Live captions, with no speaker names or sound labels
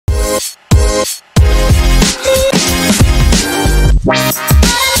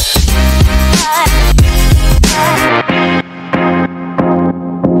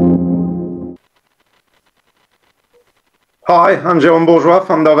Hi, I'm Jérôme Bourgeois,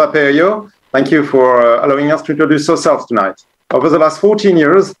 founder of Aperio. Thank you for allowing us to introduce ourselves tonight. Over the last 14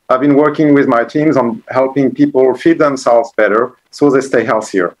 years, I've been working with my teams on helping people feed themselves better so they stay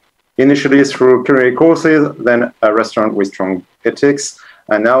healthier. Initially through culinary courses, then a restaurant with strong ethics,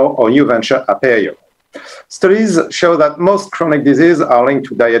 and now our new venture, Aperio. Studies show that most chronic diseases are linked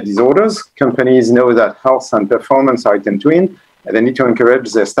to diet disorders. Companies know that health and performance are intertwined, and they need to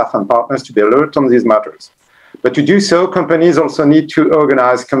encourage their staff and partners to be alert on these matters. But to do so, companies also need to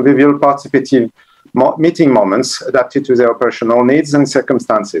organize convivial, participative meeting moments adapted to their operational needs and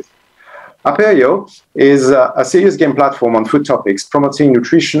circumstances. Aperio is a serious game platform on food topics, promoting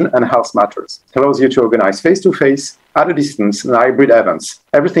nutrition and health matters. It allows you to organize face-to-face, at a distance, and hybrid events.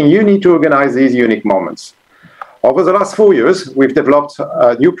 Everything you need to organize these unique moments. Over the last 4 years, we've developed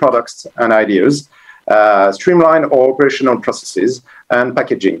new products and ideas, streamlined our operational processes and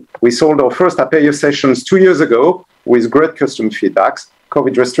packaging. We sold our first Aperio sessions 2 years ago with great customer feedbacks.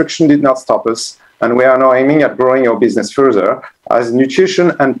 COVID restriction did not stop us, and we are now aiming at growing our business further. As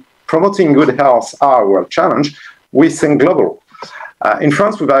nutrition and promoting good health are our challenge, we think global. In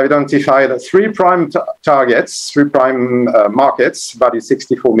France, we've identified three prime targets, three prime markets, valued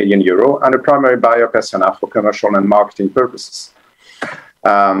 64 million euro, and a primary buyer persona for commercial and marketing purposes.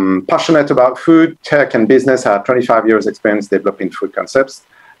 Passionate about food, tech, and business, I have 25 years experience developing food concepts.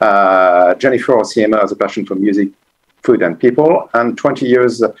 Jennifer, our CMO, has a passion for music, food, and people, and 20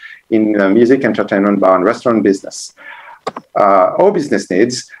 years in music, entertainment, bar, and restaurant business. Our business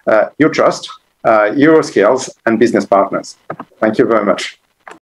needs your trust, your skills, and business partners. Thank you very much.